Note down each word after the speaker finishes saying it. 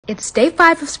It's day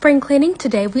 5 of spring cleaning.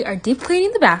 Today we are deep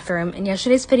cleaning the bathroom. In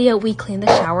yesterday's video, we cleaned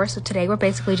the shower. So today we're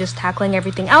basically just tackling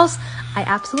everything else. I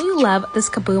absolutely love this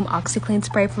Kaboom OxiClean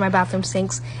spray for my bathroom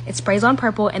sinks. It sprays on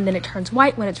purple and then it turns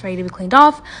white when it's ready to be cleaned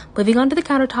off. Moving on to the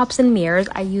countertops and mirrors,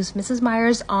 I use Mrs.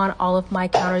 Meyer's on all of my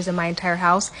counters in my entire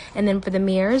house. And then for the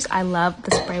mirrors, I love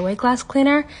the Sprayway glass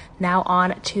cleaner. Now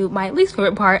on to my least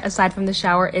favorite part, aside from the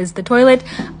shower, is the toilet.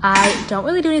 I don't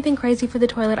really do anything crazy for the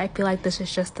toilet. I feel like this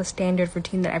is just the standard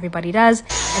routine that everybody does.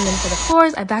 And then for the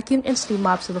floors, I vacuum and steam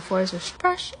mop so the floors are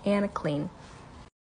fresh and clean.